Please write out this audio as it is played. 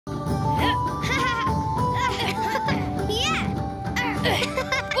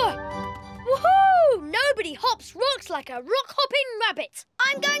hops rocks like a rock-hopping rabbit.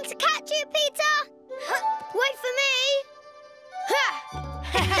 I'm going to catch you, Peter. Wait for me.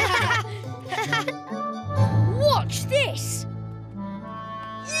 Watch this.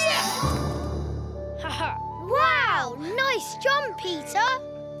 Wow, nice jump, Peter.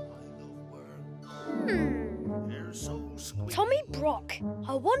 Tommy Brock.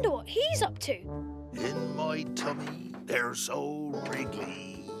 I wonder what he's up to. In my tummy, they're so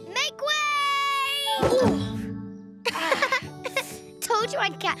wriggly. Make way! Told you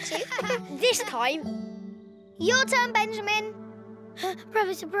I'd catch you. This time. Your turn, Benjamin.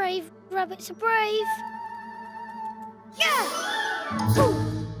 Rabbits are brave. Rabbits are brave. Yeah!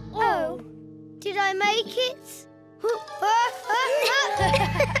 Oh. Did I make it?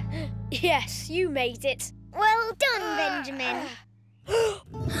 Yes, you made it. Well done, Benjamin.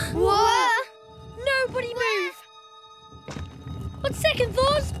 What? Nobody move. On second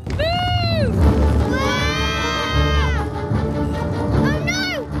thoughts, move! Oh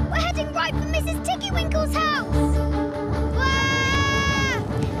no! We're heading right for Mrs. Tiggy-Winkle's house.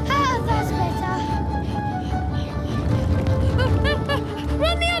 That's better.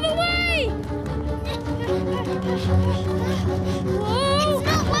 Run the other way! Whoa! It's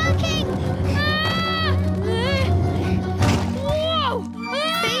not working! Whoa!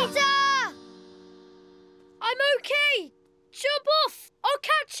 Peter! I'm okay. Jump off. I'll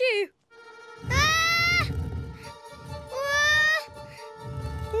catch you.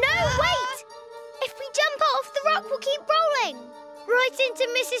 No, wait! If we jump off, the rock will keep rolling. Right into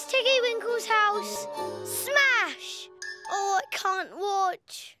Mrs. Tiggy-Winkle's house. Smash! Oh, I can't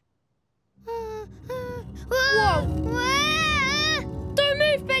watch. Whoa! Don't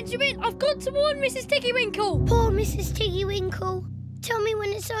move, Benjamin. I've got to warn Mrs. Tiggy-Winkle. Poor Mrs. Tiggy-Winkle. Tell me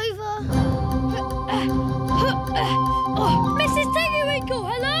when it's over. Mrs. Tiggy-Winkle,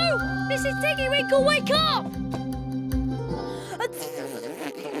 hello? Mrs. Tiggy-Winkle, wake up!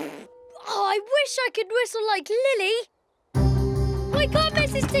 Oh, I wish I could whistle like Lily. Wake up,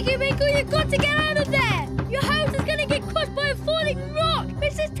 Mrs. Tiggy-Winkle, you've got to get out of there! Your house is going to get crushed by a falling rock!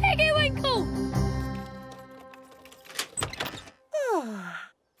 Mrs. Tiggy-Winkle!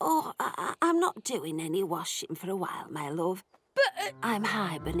 I'm not doing any washing for a while, my love. But... I'm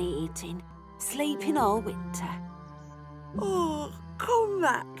hibernating, sleeping all winter. Oh, come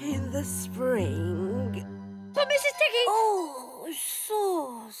back in the spring. But Mrs. Tiggy... Oh,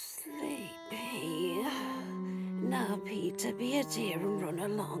 so sleepy. Now, Peter, be a dear and run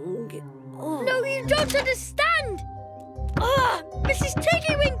along. Oh. No, you don't understand! Mrs.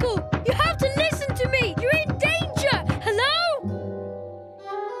 Tiggy-Winkle, you have to listen to me! You're in danger! Hello?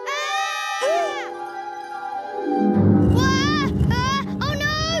 Oh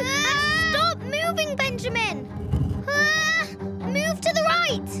no! Stop moving, Benjamin! Move to the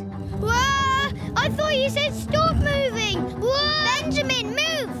right! I thought you said stop moving! Benjamin,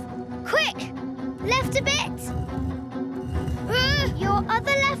 move! Quick! Left a bit! Your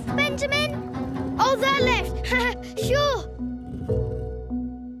other left, Benjamin? Oh, that left! Sure!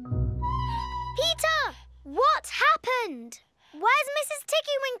 Peter! What happened? Where's Mrs.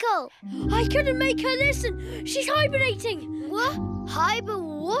 Tiggy-Winkle? I couldn't make her listen. She's hibernating. What?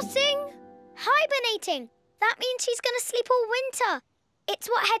 Hibernating? Hibernating. That means she's going to sleep all winter. It's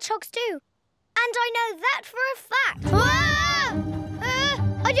what hedgehogs do. And I know that for a fact.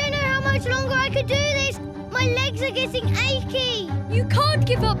 I don't know how much longer I could do this. My legs are getting achy. You can't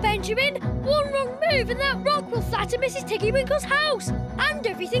give up, Benjamin. One wrong move and that rock will flatten Mrs. Tiggy-Winkle's house and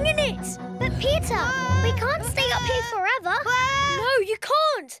everything in it. But, Peter, we can't stay up here forever. No, you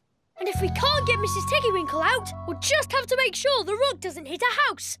can't. And if we can't get Mrs. Tiggy-Winkle out, we'll just have to make sure the rock doesn't hit our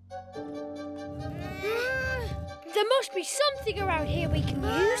house. There must be something around here we can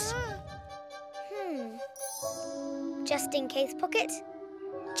use. Just in case pocket.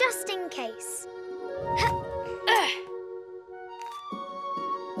 Just in case.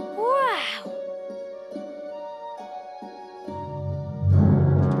 Wow.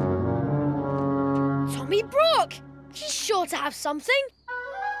 Tommy Brock! He's sure to have something.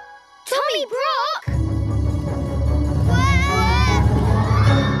 Tommy Brock?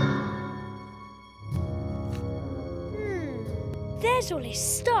 There's all his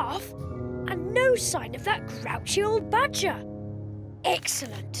staff and no sign of that grouchy old badger.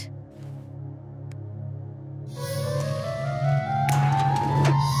 Excellent.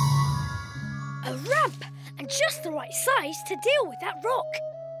 A ramp, and just the right size to deal with that rock.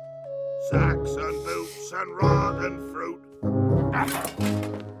 Sacks and boots and rod and fruit.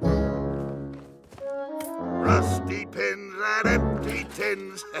 Rusty pins and empty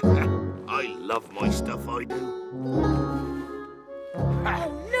tins. I love my stuff, I do. Oh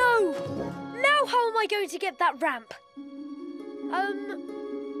no! Now Now how am I going to get that ramp?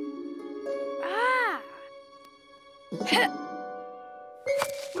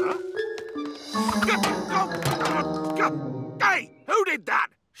 Hey, who did that?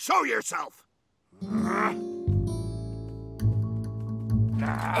 Show yourself.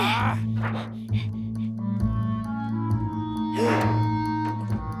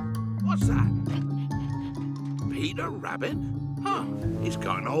 What's that? Peter Rabbit? Huh, he's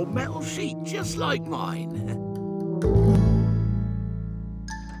got an old metal sheet just like mine.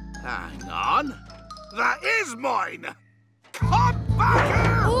 Hang on. That is mine! Come back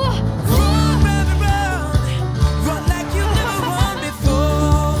here! Run, rabbit, run! Run like you never run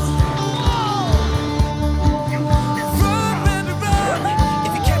before. Run, rabbit, run!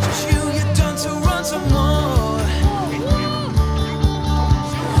 If he catches you, you're done, so run some more.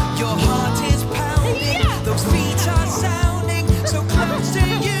 Your heart is pounding, those feet are sounding so close to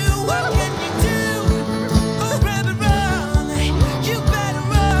you. What can you do? Oh, rabbit, run! You better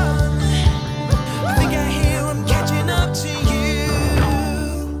run! I think I hear him catching up to you.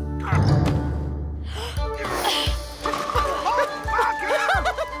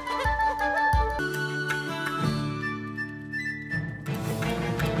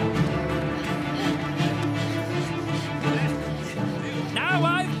 Now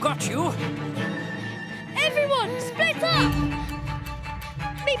I've got you. Everyone, split up!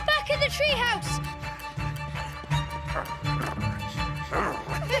 Meet back in the treehouse!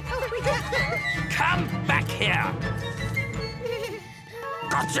 Come back here.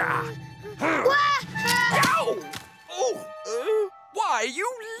 Gotcha. Ow! Oh, why, you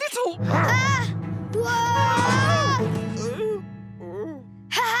little...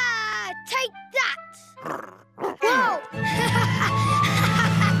 Ha! Take that! Whoa!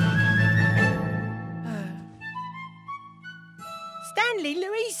 Stanley,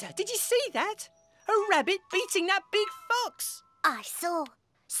 Louisa, did you see that? A rabbit beating that big fox. I saw.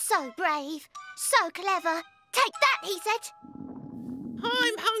 So brave, so clever. Take that, he said.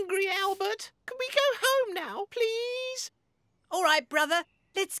 I'm hungry, Albert. Can we go home now, please? All right, brother,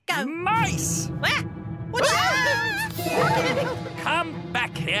 let's go. Mice! Ah, what's that? Come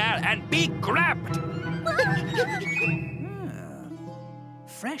back here and be grabbed.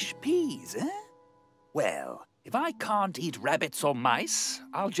 Fresh peas, eh? Well, if I can't eat rabbits or mice,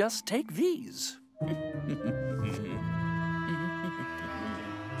 I'll just take these.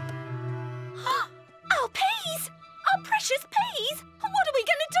 Our peas! Our precious peas! What are we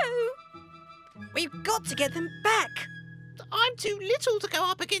going to do? We've got to get them back. I'm too little to go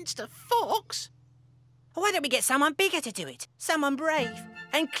up against a fox. Why don't we get someone bigger to do it? Someone brave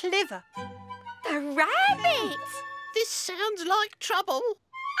and clever. A rabbit! This sounds like trouble.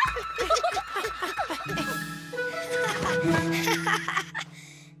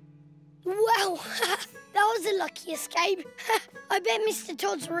 Well, that was a lucky escape. I bet Mr.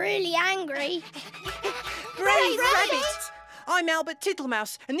 Todd's really angry. Brave rabbit! I'm Albert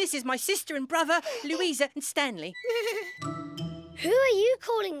Tittlemouse, and this is my sister and brother, Louisa and Stanley. Who are you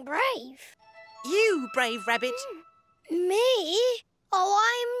calling brave? You, brave rabbit. Me? Oh,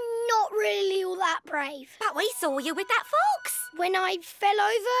 I'm not really all that brave. But we saw you with that fox. When I fell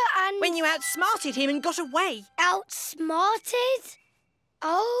over and... When you outsmarted him and got away. Outsmarted?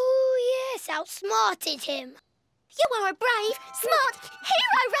 Oh, yes, outsmarted him. You are a brave, smart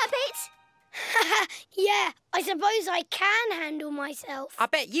hero rabbit. Yeah, I suppose I can handle myself. I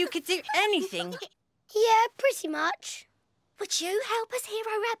bet you could do anything. Yeah, pretty much. Would you help us,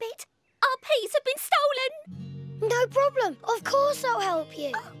 Hero Rabbit? Our peas have been stolen. No problem. Of course I'll help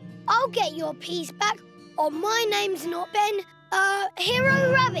you. I'll get your peas back. Or my name's not Ben.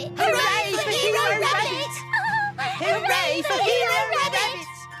 Hero Rabbit. Hooray for Hero Rabbit! Hooray for Hero Rabbit!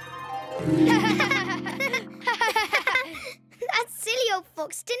 That silly old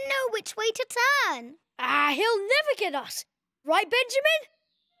fox didn't know which way to turn. He'll never get us. Right, Benjamin?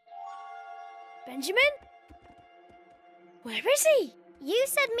 Benjamin? Where is he? You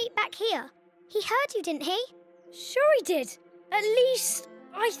said meet back here. He heard you, didn't he? Sure he did. At least,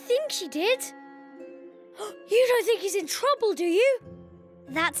 I think he did. You don't think he's in trouble, do you?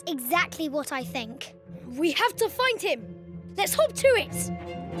 That's exactly what I think. We have to find him. Let's hop to it.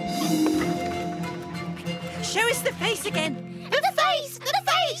 Show us the face again. The face! The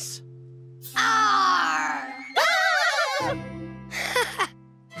face! Arr!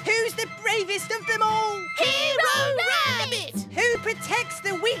 Who's the bravest of them all? Hero Rabbit! Who protects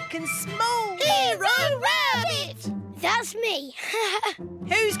the weak and small? Hero Rabbit! That's me.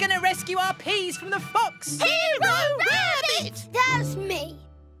 Who's going to rescue our peas from the fox? Hero Rabbit! That's me.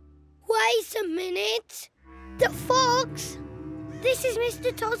 Wait a minute. The fox? This is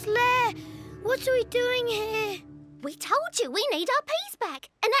Mr. Todd's lair. What are we doing here? We told you we need our peas back,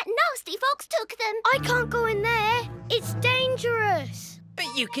 and that nasty fox took them. I can't go in there. It's dangerous.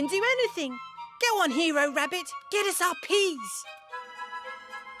 But you can do anything. Go on, Hero Rabbit. Get us our peas.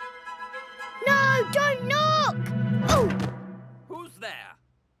 No, don't knock. Oh! Who's there?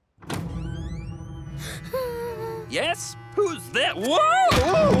 Yes? Who's there?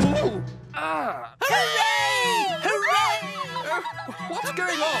 Whoa! Ah! Hooray! Hooray! What's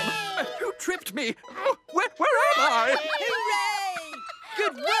going on? Who tripped me? Where am I? Hooray!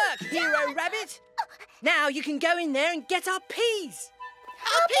 Good work, Hero Rabbit. Now you can go in there and get our peas.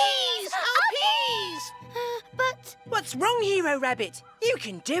 Our peas! Our peas! But What's wrong, Hero Rabbit? You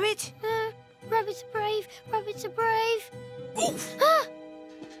can do it. rabbits are brave. Rabbits are brave. Oof!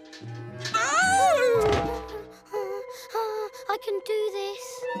 I can do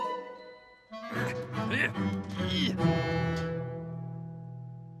this.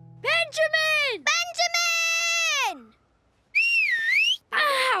 Benjamin! Benjamin!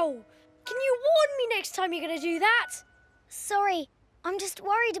 Ow! Can you warn me next time you're going to do that? Sorry, I'm just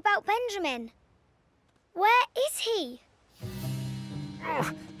worried about Benjamin. Where is he?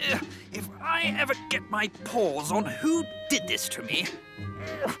 Oh, if I ever get my paws on who did this to me.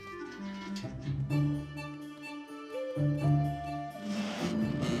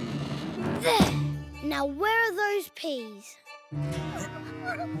 There. Now where are those peas?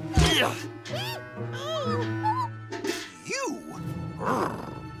 You?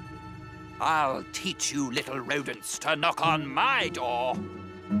 I'll teach you little rodents to knock on my door.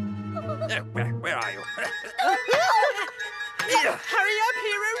 Where are you? Hurry up,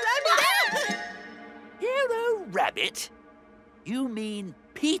 Hero Rabbit! Hero Rabbit? You mean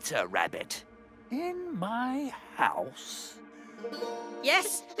Peter Rabbit? In my house?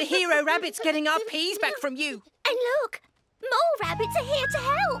 Yes, the Hero Rabbit's getting our peas back from you. And look, more rabbits are here to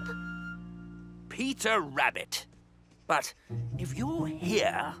help. Peter Rabbit. But if you're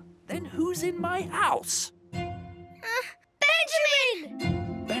here, then who's in my house?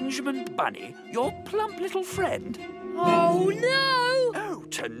 Benjamin! Benjamin Bunny, your plump little friend? Oh, no! Oh,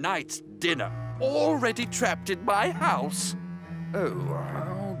 tonight's dinner already trapped in my house. Oh,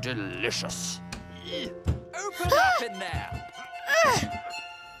 how delicious. Open up in there.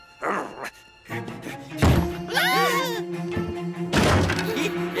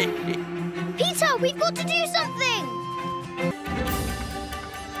 Peter, we've got to do something!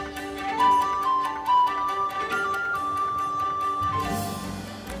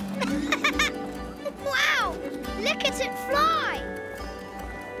 Wow! Look at it fly!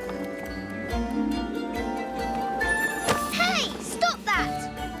 Hey, stop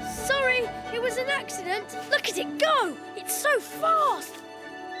that! Sorry, it was an accident. Look at it go! It's so fast!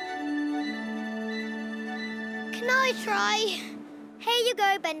 Can I try? Here you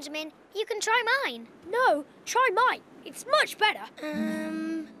go, Benjamin. You can try mine. No, try mine. It's much better.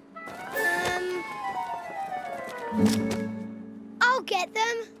 I'll get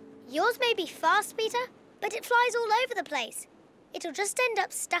them. Yours may be fast, Peter, but it flies all over the place. It'll just end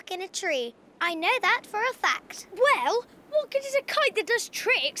up stuck in a tree. I know that for a fact. Well, what good is a kite that does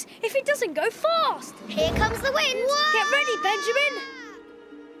tricks if it doesn't go fast? Here comes the wind. Whoa! Get ready, Benjamin.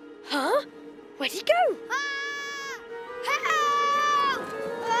 Huh? Where'd he go? Help!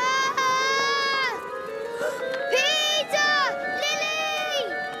 Peter!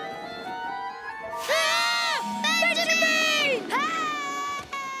 Lily! Benjamin!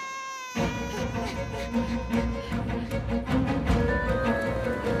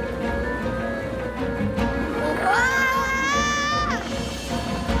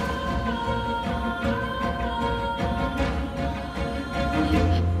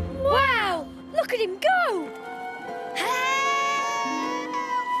 Wow! Look at him go!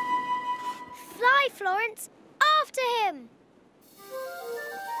 Fly, Florence! After him!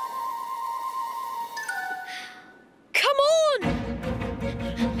 Come on!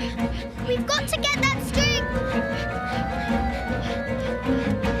 We've got to get that string!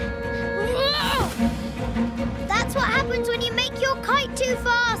 That's what happens when you make your kite too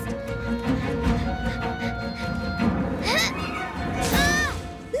fast!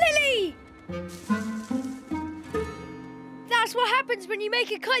 Lily! That's what happens when you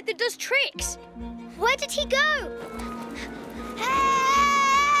make a kite that does tricks. Where did he go?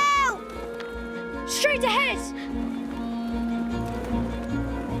 Help! Straight ahead!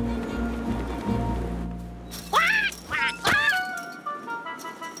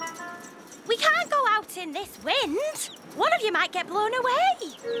 We can't go out in this wind. One of you might get blown away.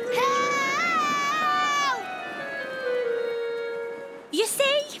 Help! You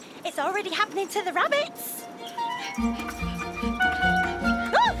see, it's already happening to the rabbits.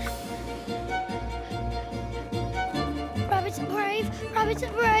 Rabbits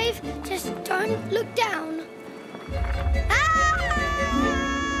are brave. Just don't look down. Ah!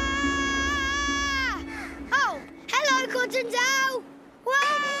 Oh, hello, Cottontail.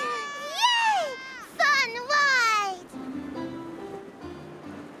 Whoa! Yay! Fun ride!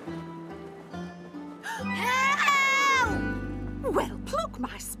 Help! Well, pluck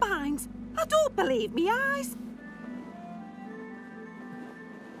my spines. I don't believe me eyes.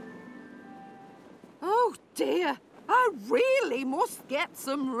 Oh, dear. I really must get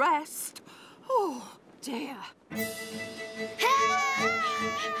some rest. Oh, dear.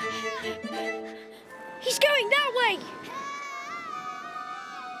 He's going that way.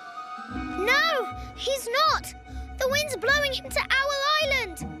 No, he's not. The wind's blowing him to Owl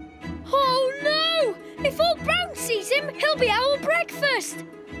Island. Oh, no! If Old Brown sees him, he'll be our breakfast.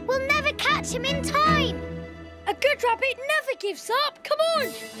 We'll never catch him in time. A good rabbit never gives up. Come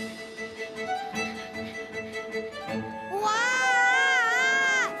on.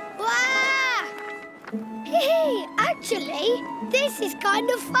 Wah! Wah! Hey, actually, this is kind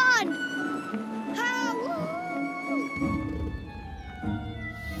of fun.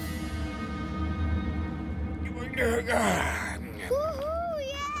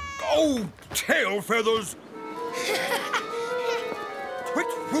 Oh, tail feathers!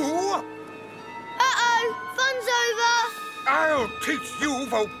 Twit-foo! Uh-oh, fun's over. I'll teach you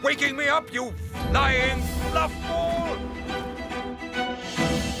for waking me up, you flying fluffball!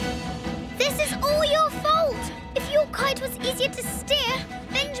 This is all your fault. If your kite was easier to steer,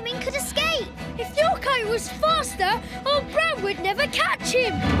 Benjamin could escape. If your kite was faster, Old Brown would never catch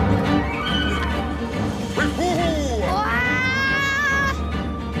him. Twit-foo!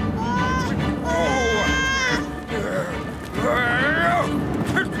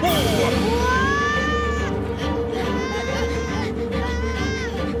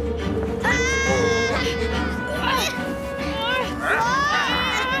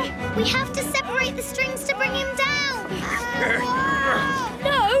 We have to separate the strings to bring him down.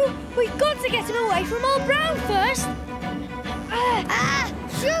 No, we've got to get him away from Old Brown first.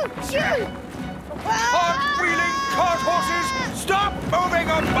 Shoo, shoo! Cart-wheeling cart horses, stop moving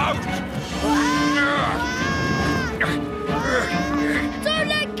about! Don't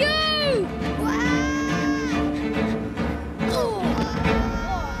let go!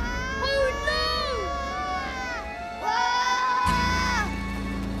 Oh no!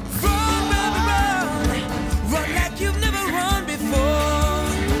 Run, rabbit, run! Run like you've never run before.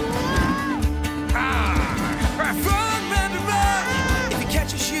 Run, rabbit, run! If you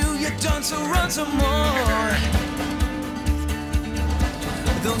catch a shoe, you're done, so run some more.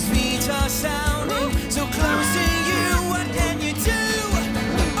 Those feet are sounding so close to you. What can you do?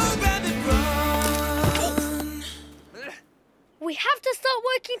 Oh, rabbit, run! We have to start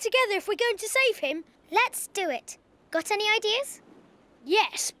working together if we're going to save him. Let's do it. Got any ideas?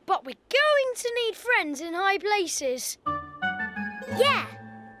 Yes, but we're going to need friends in high places. Yeah.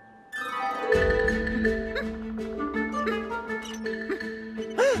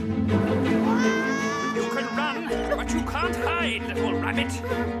 You can run, but you can't hide, little rabbit.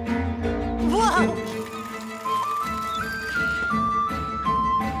 Whoa!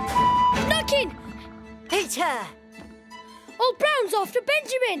 Knocking! Peter! Old Brown's after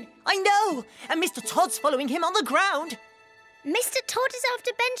Benjamin. I know! And Mr. Todd's following him on the ground. Mr. Todd is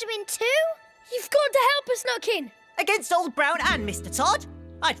after Benjamin too? You've got to help us, Knockin. Against Old Brown and Mr. Todd?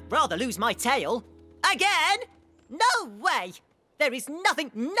 I'd rather lose my tail. Again? No way! There is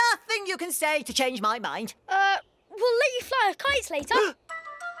nothing you can say to change my mind. We'll let you fly our kites later.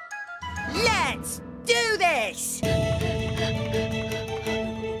 Let's do this!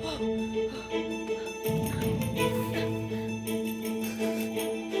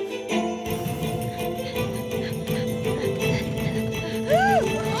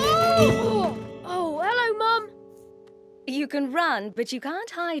 Oh, hello, Mum. You can run, but you can't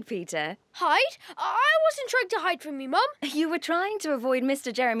hide, Peter. Hide? I wasn't trying to hide from you, Mum. You were trying to avoid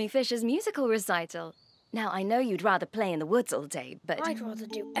Mr. Jeremy Fisher's musical recital. Now, I know you'd rather play in the woods all day, but... I'd rather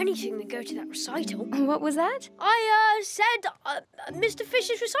do anything than go to that recital. What was that? I said Mr.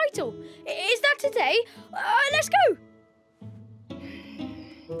 Fisher's recital. Is that today? Let's go.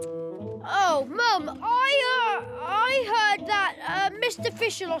 Oh, Mum, I heard that Mr.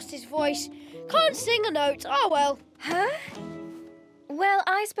 Fisher lost his voice. Can't sing a note. Oh, well. Huh? Well,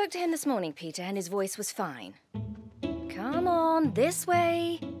 I spoke to him this morning, Peter, and his voice was fine. Come on, this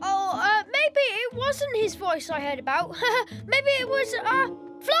way. Oh, maybe it wasn't his voice I heard about. Maybe it was,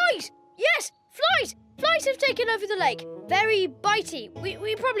 flies! Yes, flies! Flies have taken over the lake. Very bitey.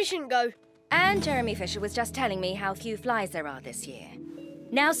 We probably shouldn't go. And Jeremy Fisher was just telling me how few flies there are this year.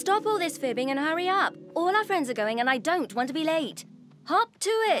 Now stop all this fibbing and hurry up. All our friends are going and I don't want to be late. Hop to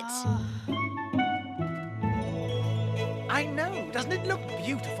it. I know. Doesn't it look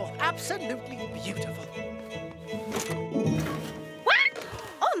beautiful? Absolutely beautiful. What?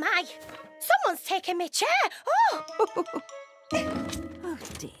 Oh, my. Someone's taken my chair. Oh. Oh,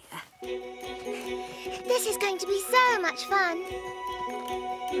 dear. This is going to be so much fun.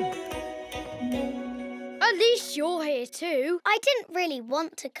 At least you're here too. I didn't really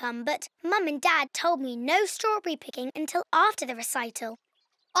want to come, but Mum and Dad told me no strawberry picking until after the recital.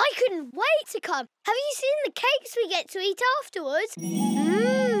 I couldn't wait to come. Have you seen the cakes we get to eat afterwards?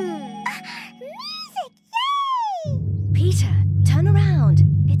 Music! Yay! Peter, turn around.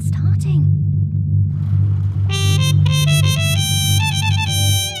 It's starting.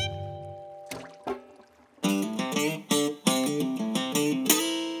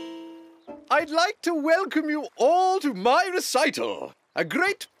 I'd like to welcome you all to my recital. A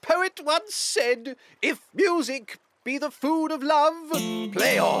great poet once said, "If music be the food of love,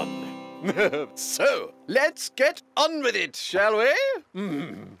 play on." So, let's get on with it, shall we?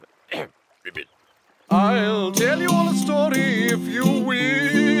 I'll tell you all a story, if you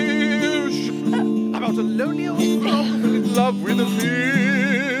wish, about a lonely old frog who fell in love with a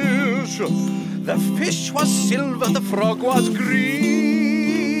fish. The fish was silver, the frog was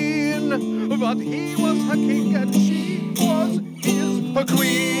green, but he was her king and she was her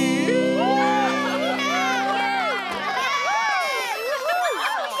queen.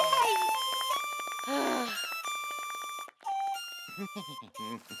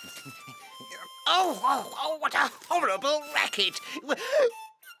 Oh, what a horrible racket.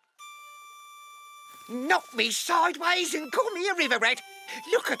 Knock me sideways and call me a river rat.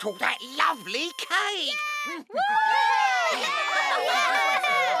 Look at all that lovely cake.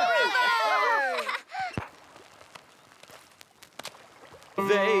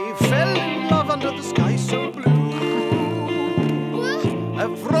 They fell in love under the sky so blue.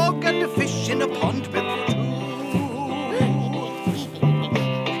 A frog and a fish in a pond built for two.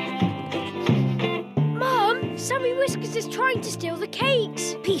 Mum, Sammy Whiskers is trying to steal the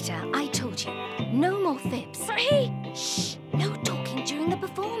cakes. Peter, I told you, no more fibs. But he... Shh, no talking during the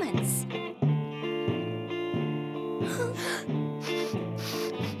performance.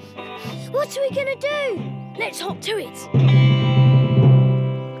 What are we going to do? Let's hop to it.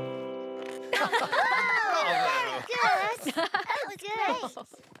 That was good.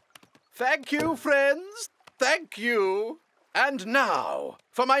 Thank you, friends. Thank you. And now,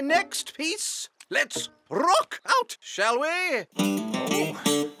 for my next piece, let's rock out, shall we?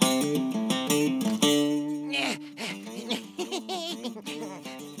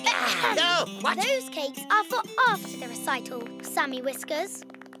 No, what? Those cakes are for after the recital, Sammy Whiskers.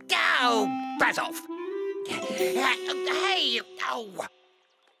 Go, buzz off. Hey,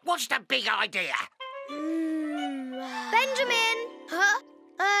 what's the big idea? Benjamin! Huh?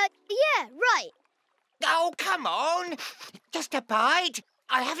 Yeah, right. Oh, come on. Just a bite.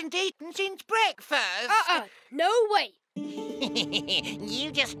 I haven't eaten since breakfast. No way.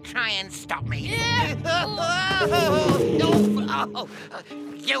 You just try and stop me. Yeah.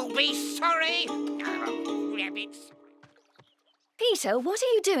 You'll be sorry. Oh, rabbits. Peter, what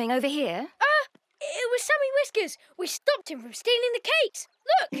are you doing over here? It was Sammy Whiskers. We stopped him from stealing the cakes.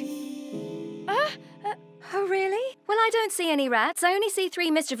 Look. Oh, really? Well, I don't see any rats. I only see 3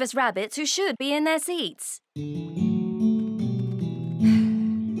 mischievous rabbits who should be in their seats.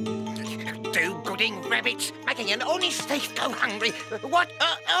 Do-gooding rabbits, making an honest thief go hungry. What?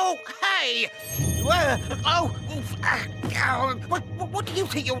 Hey! What do you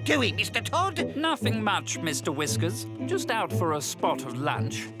think you're doing, Mr. Todd? Nothing much, Mr. Whiskers. Just out for a spot of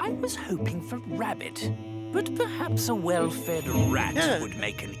lunch. I was hoping for rabbit, but perhaps a well-fed rat would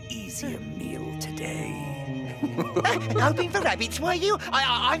make an easier meal today. Hoping for rabbits, were you?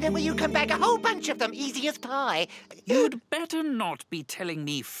 I know where you can bag a whole bunch of them, easy as pie. You'd better not be telling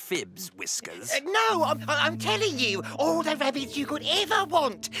me fibs, Whiskers. No, I'm telling you, all the rabbits you could ever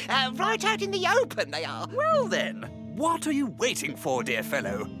want. Right out in the open they are. Well then, what are you waiting for, dear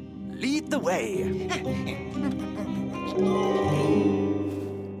fellow? Lead the way.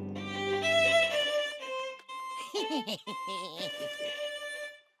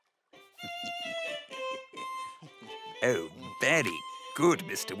 Oh, very good,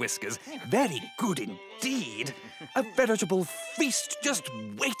 Mr. Whiskers. Very good indeed. A veritable feast just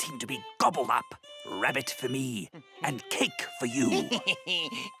waiting to be gobbled up. Rabbit for me, and cake for you.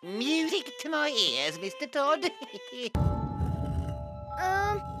 Music to my ears, Mr. Todd.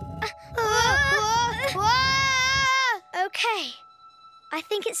 Okay. I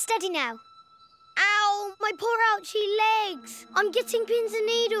think it's steady now. Ow! My poor ouchie legs. I'm getting pins and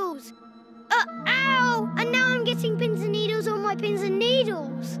needles. Ow! And now I'm getting pins and needles on my pins and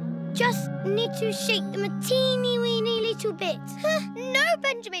needles. Just need to shake them a teeny-weeny little bit. No,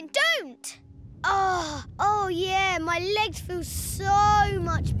 Benjamin, don't! Oh yeah, my legs feel so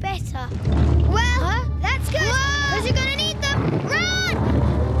much better. Well, that's good, because you're going to need them. Run!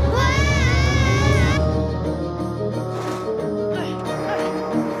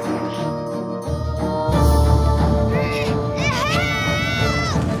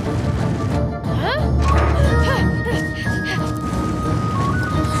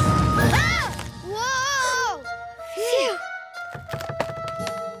 Whoa! Phew.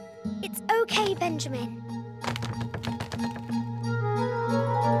 It's okay, Benjamin.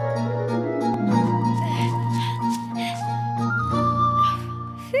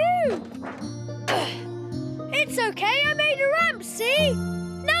 Phew! It's okay, I made a ramp, see?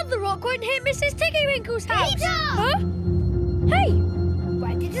 Now the rock won't hit Mrs. Tiggy-Winkle's house. Peter! Huh? Hey,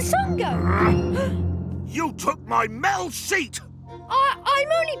 where did the sun go? You took my metal sheet! I'm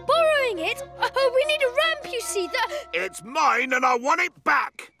only borrowing it. We need a ramp, you see. It's mine and I want it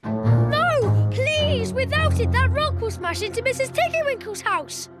back! No, please. Without it, that rock will smash into Mrs. Tiggy-Winkle's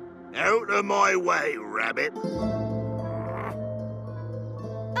house. Out of my way, Rabbit.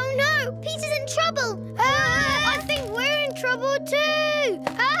 Oh no, Peter's in trouble. I think we're in trouble too.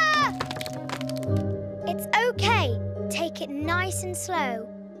 It's okay. Take it nice and slow.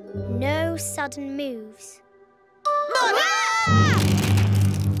 No sudden moves.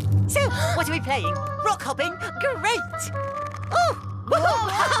 So, what are we playing? Rock hopping? Great! Oh!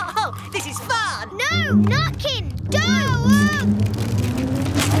 Whoa! This is fun! No, Nutkin! Don't!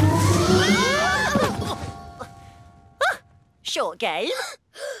 Short game.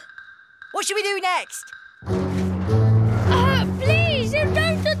 What should we do next? Please, you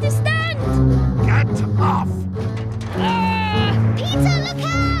don't understand. Get off! Peter, look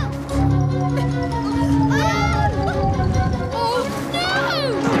out! Oh, no!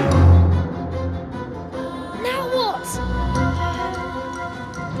 Now what?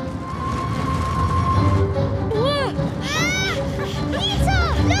 Peter,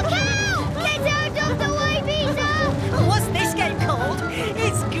 look out! Get out of the way, Peter! What's this game called?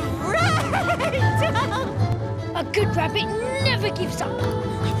 It's great! A good rabbit never gives up.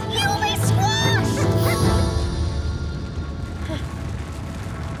 You'll be squashed!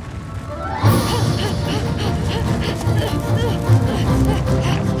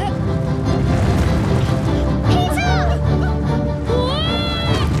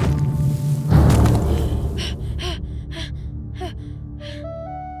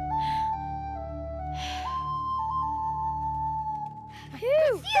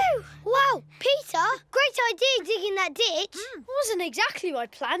 Phew! Wow, Peter, great idea digging that ditch. Wasn't exactly my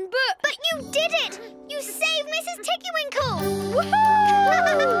plan, but... But you did it! You saved Mrs. Tiggy-Winkle!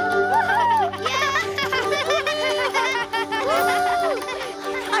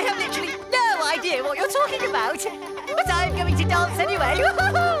 I have literally no idea what you're talking about, but I'm going to dance anyway.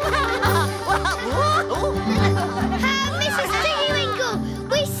 Mrs. Tiggy-Winkle,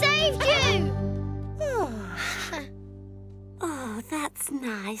 we saved you! Oh, that's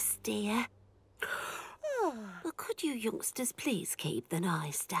nice, dear. But could you youngsters please keep the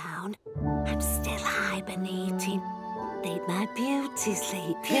noise down? I'm still hibernating. Need my beauty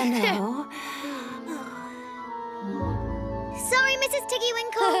sleep, you know. Sorry, Mrs.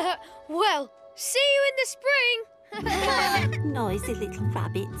 Tiggy-Winkle. Well, see you in the spring. Noisy little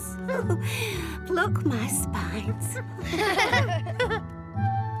rabbits. Pluck my spines.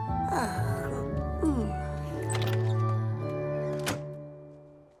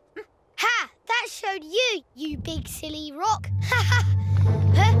 Ha! That showed you, you big silly rock.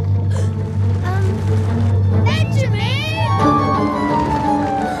 Benjamin!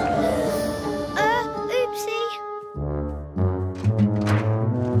 Oopsie.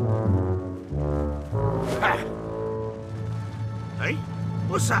 Hey,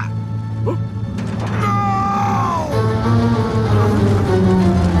 what's that? No!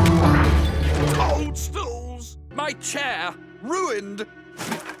 Toadstools! My chair! Ruined!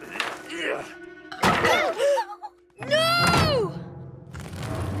 No!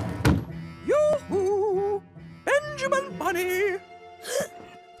 Yoo-hoo! Benjamin Bunny!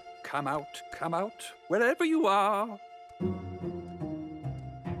 Come out, wherever you are.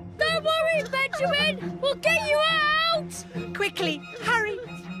 Don't worry, Benjamin. We'll get you out. Quickly, hurry!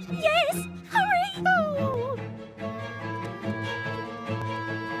 Yes, hurry! Oh.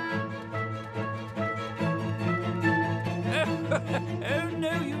 Oh,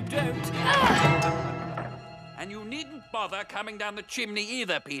 no, you don't. And you needn't bother coming down the chimney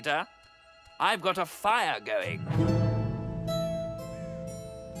either, Peter. I've got a fire going.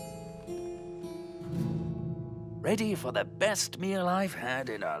 ready for the best meal I've had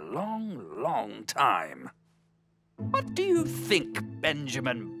in a long, long time. What do you think,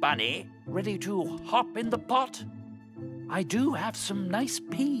 Benjamin Bunny? Ready to hop in the pot? I do have some nice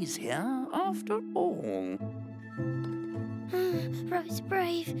peas here, after all. Rabbits are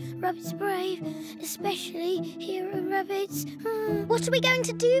brave, rabbits are brave, especially hero rabbits. What are we going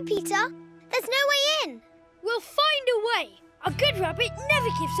to do, Peter? There's no way in. We'll find a way. A good rabbit never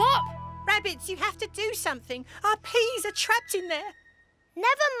gives up. Rabbits, you have to do something. Our peas are trapped in there.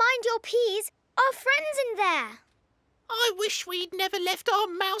 Never mind your peas. Our friend's in there. I wish we'd never left our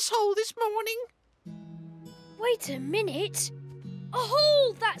mouse hole this morning. Wait a minute. A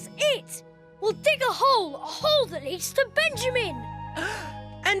hole, that's it. We'll dig a hole that leads to Benjamin.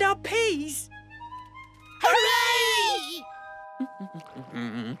 And our peas. Hooray!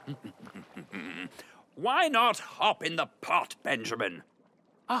 Why not hop in the pot, Benjamin?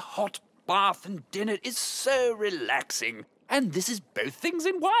 A hot bath and dinner is so relaxing, and this is both things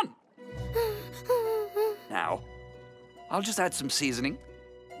in one. Now, I'll just add some seasoning.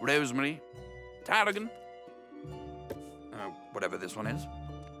 Rosemary, tarragon, whatever this one is.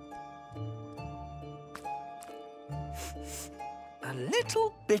 A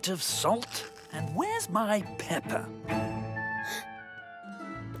little bit of salt, and where's my pepper?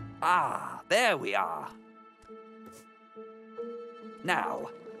 Ah, there we are. Now,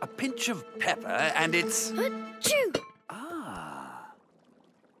 a pinch of pepper, and it's... Achoo! Ah.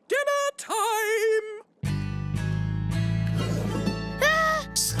 Dinner time!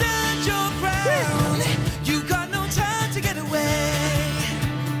 Stand your ground. You got no time to get away.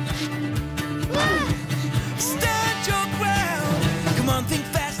 Stand your ground. Come on, think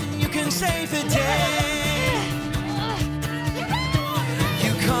fast and you can save the day.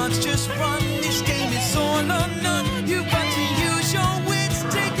 You can't just run. This game is all or none. You've got to use your wits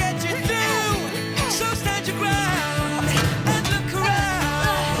to get you through. So stand your ground and look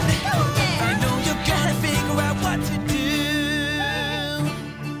around. I know you're gonna figure out what to do.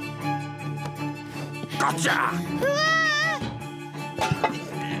 Gotcha!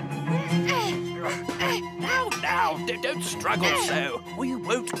 Now, don't struggle so, or you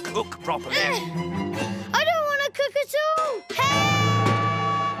won't cook properly. I don't want to cook at all.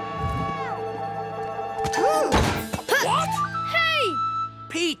 What? Hey!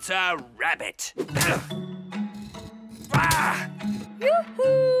 Peter Rabbit! Ah!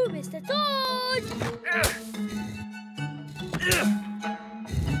 Yoo-hoo, Mr. Todd!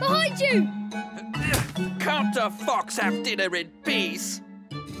 Behind you! Can't a fox have dinner in peace?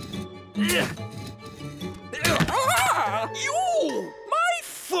 Ah! You! My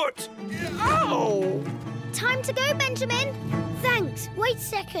foot! Ow! Time to go, Benjamin. Thanks. Wait a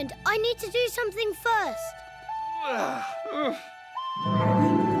second. I need to do something first.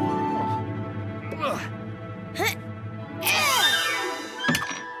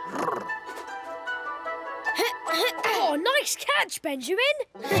 Oh, nice catch, Benjamin!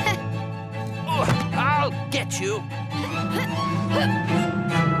 I'll get you.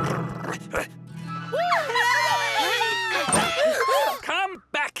 Come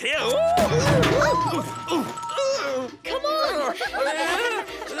back here. Come on!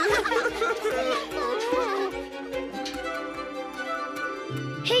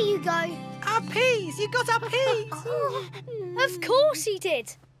 Here you go. Our peas. You got our peas. Of course he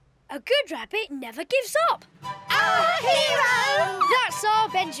did. A good rabbit never gives up. Our hero! That's our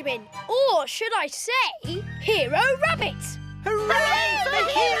Benjamin. Or should I say, Hero Rabbit. Hooray for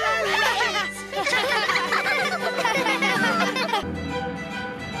Hero Rabbit!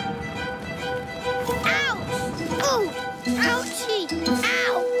 Ouch! Oh, ouchie!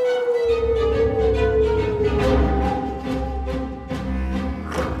 Ow!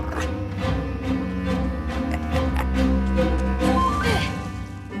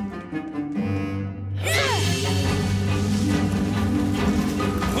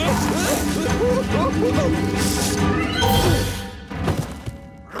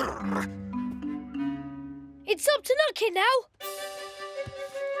 It's up to Nutkin now.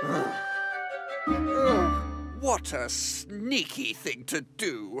 What a sneaky thing to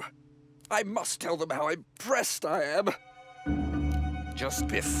do. I must tell them how impressed I am. Just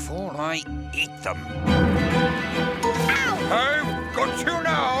before I eat them. Ow! I've got you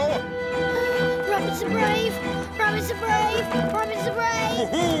now! Rabbits are brave! Rabbits are brave! Rabbits are brave!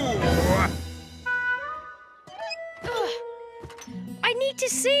 I need to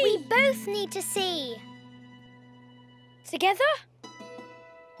see. We both need to see. Together?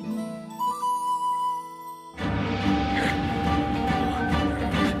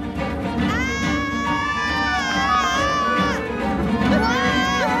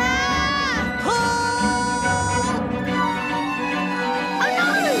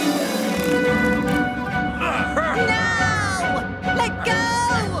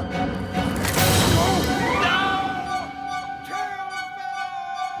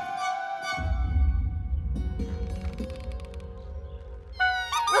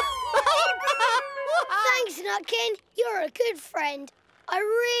 I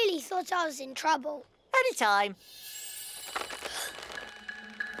really thought I was in trouble. Anytime.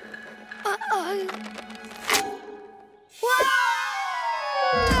 Uh-oh. Whoa!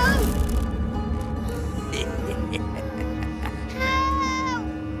 Help!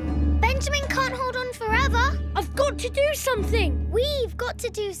 Benjamin can't hold on forever. I've got to do something. We've got to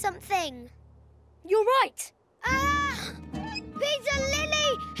do something. You're right. Peter,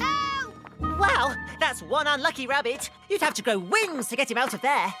 Lily, help! Wow, that's one unlucky rabbit. You'd have to grow wings to get him out of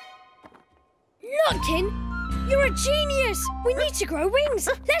there. Look, Tin, you're a genius. We need to grow wings.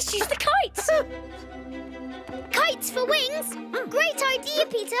 Let's use the kites. Kites for wings? Great idea,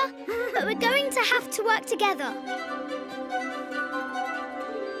 Peter. But we're going to have to work together.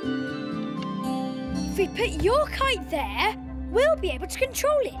 If we put your kite there, we'll be able to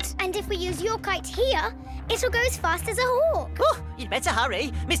control it. And if we use your kite here, it'll go as fast as a hawk. Oh, you'd better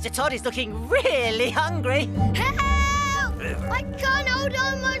hurry. Mr. Todd is looking really hungry. Help! I can't hold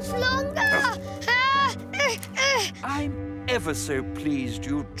on much longer. I'm ever so pleased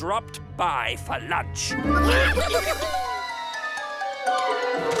you dropped by for lunch.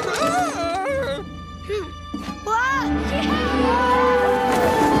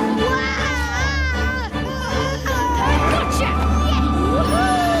 Gotcha!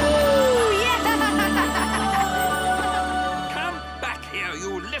 Come back here,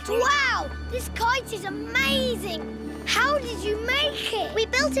 you little... Wow! This kite is amazing! How did you make it? We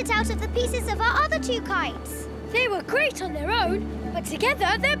built it out of the pieces of our other two kites. They were great on their own, but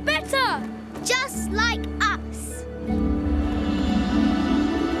together they're better. Just like us.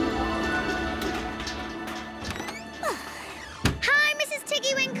 Hi, Mrs.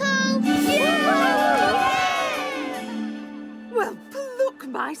 Tiggy-Winkle. Well, pluck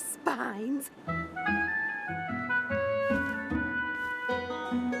my spines.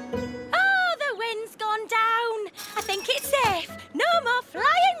 Oh, the wind's gone down. I think it's safe. No more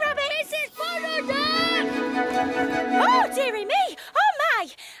flying rabbits. Mrs. Puddle-Duck! Oh, dearie me. Oh, my.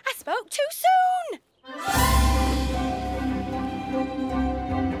 I spoke too soon.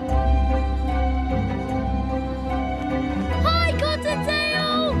 Hi,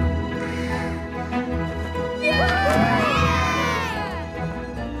 Cottontail!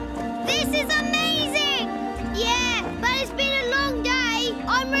 This is amazing! Yeah, but it's been a long day.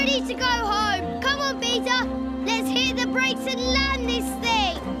 I'm ready to go home. Come on, Peter. Let's hit the brakes and land this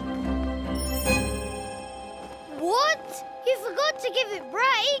thing. What? You forgot to give it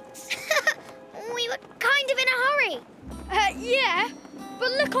brakes? We were kind of in a hurry. Yeah,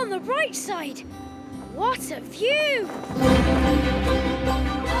 but look on the bright side. What a view!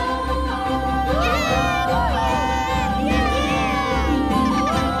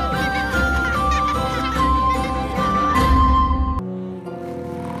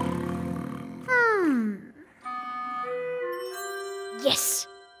 Yes.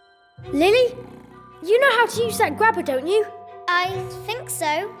 Lily, you know how to use that grabber, don't you? I think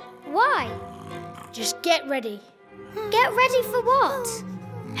so. Why? Just get ready. Get ready for what?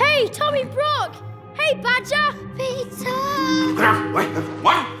 Hey, Tommy Brock! Hey, Badger! Peter!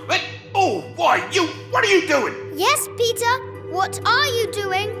 What? Oh, boy, what are you doing? Yes, Peter. What are you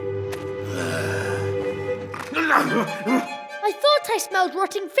doing? I thought I smelled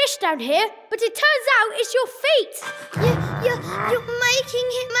rotting fish down here, but it turns out it's your feet. You're making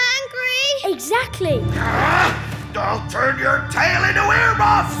him angry. Exactly. I'll turn your tail into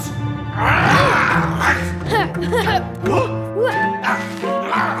earmuffs!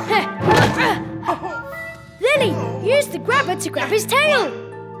 Lily, use the grabber to grab his tail.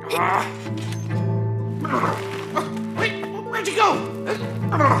 Wait, where'd you go?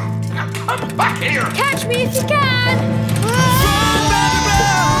 Come back here! Catch me if you can.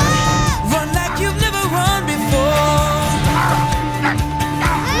 Run like you've never run before.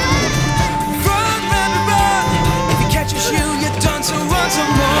 Run, rabbit, run. If he catches you, you're done, so run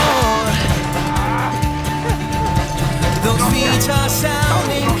some more. Those feet are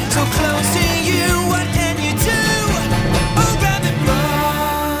sounding so close to you. What can you do? Oh, rabbit,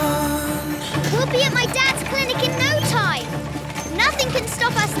 run. We'll be at my dad's clinic in no time. Nothing can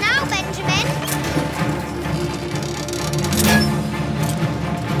stop us now, Benjamin.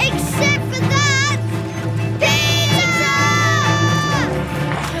 Except for that, Peter!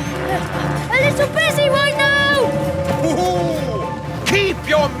 A little busy right now. Ooh, keep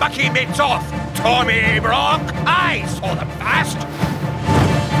your mucky mitts off, Tommy Brock. I saw them fast.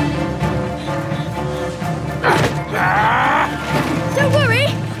 Don't worry,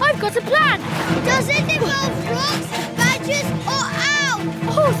 I've got a plan. Does it involve frogs, badgers, or owls?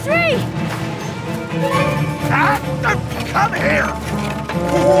 All three. Come here.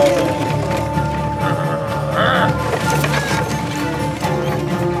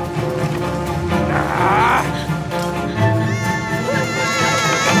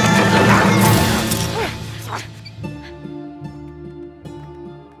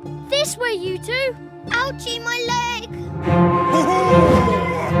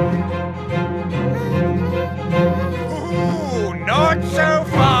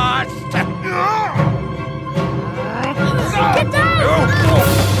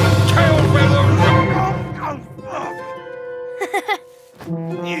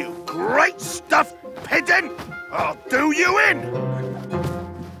 You great stuffed pigeon! I'll do you in!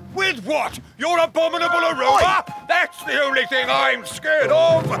 With what? Your abominable aroma? That's the only thing I'm scared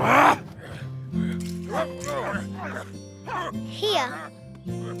of! Here.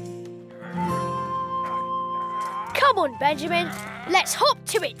 Come on, Benjamin. Let's hop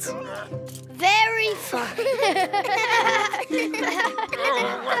to it. Very fun.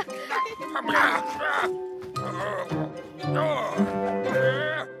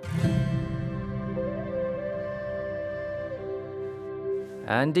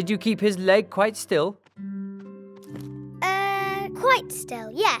 And did you keep his leg quite still? Quite still,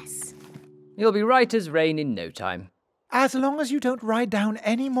 yes. He'll be right as rain in no time. As long as you don't ride down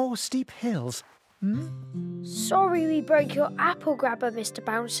any more steep hills. Sorry we broke your apple grabber, Mr.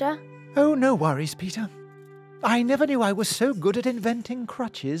 Bouncer. Oh, no worries, Peter. I never knew I was so good at inventing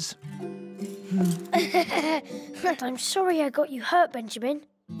crutches. I'm sorry I got you hurt, Benjamin.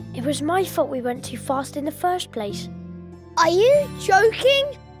 It was my fault we went too fast in the first place. Are you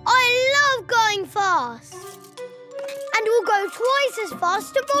joking? I love going fast. And we'll go twice as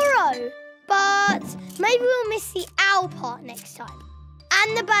fast tomorrow. But maybe we'll miss the owl part next time.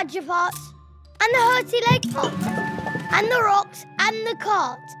 And the badger part. And the hurty leg part. And the rocks and the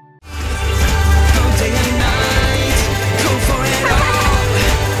cart.